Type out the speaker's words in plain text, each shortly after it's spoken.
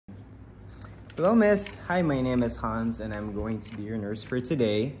Hello, miss. Hi, my name is Hans, and I'm going to be your nurse for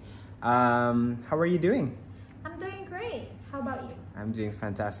today. How are you doing? I'm doing great. How about you? I'm doing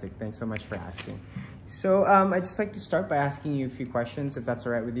fantastic. Thanks so much for asking. So, I'd just like to start by asking you a few questions, if that's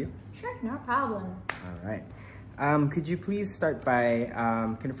all right with you. Sure, no problem. All right. Could you please start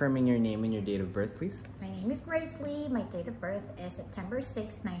by confirming your name and your date of birth, please? My name is Grace Lee. My date of birth is September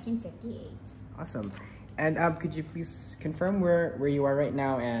 6, 1958. Awesome. And could you please confirm where you are right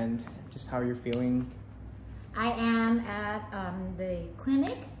now and just how you're feeling? I am at the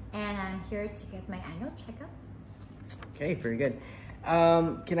clinic and I'm here to get my annual checkup. Okay, very good.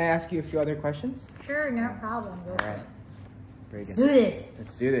 Can I ask you a few other questions? Sure, no problem. Go for it. Very good. Let's do this.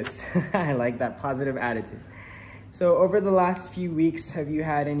 Let's do this. I like that positive attitude. So over the last few weeks, have you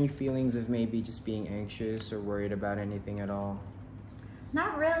had any feelings of maybe just being anxious or worried about anything at all?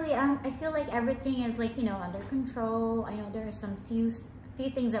 Not really. I feel like everything is under control. I know there are some few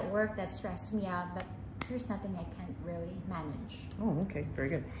things at work that stress me out, but there's nothing I can't really manage. Oh, okay, very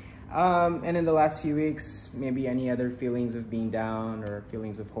good. And in the last few weeks, maybe any other feelings of being down or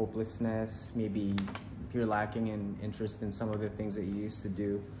feelings of hopelessness, maybe if you're lacking in interest in some of the things that you used to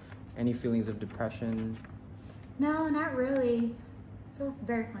do, any feelings of depression? No, not really. I feel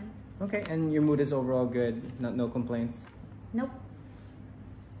very fine. Okay, and your mood is overall good, no complaints? Nope.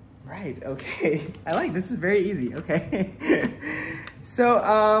 Right, okay. I like this is very easy, okay. So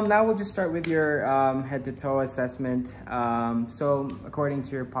now we'll just start with your head to toe assessment. So according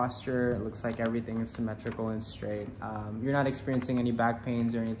to your posture, it looks like everything is symmetrical and straight. You're not experiencing any back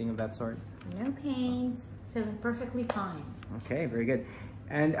pains or anything of that sort? No pains, feeling perfectly fine. Okay, very good.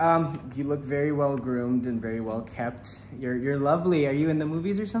 And you look very well groomed and very well kept. You're lovely. Are you in the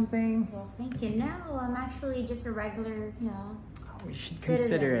movies or something? Well, thank you. No, I'm actually just a regular, Oh, you should citizen.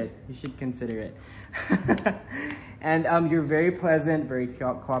 consider it. You should consider it. And you're very pleasant, very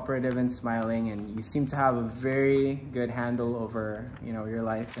cooperative and smiling, and you seem to have a very good handle over, your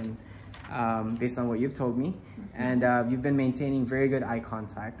life, and based on what you've told me. And you've been maintaining very good eye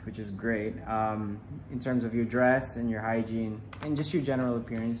contact, which is great. In terms of your dress and your hygiene and just your general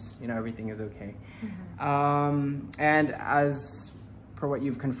appearance, everything is okay. And as per what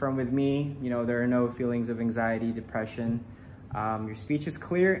you've confirmed with me, there are no feelings of anxiety, depression. Your speech is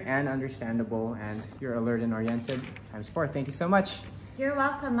clear and understandable, and you're alert and oriented. ×4. Thank you so much. You're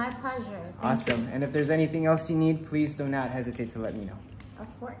welcome. My pleasure. Awesome. And if there's anything else you need, please do not hesitate to let me know. Of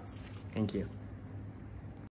course. Thank you.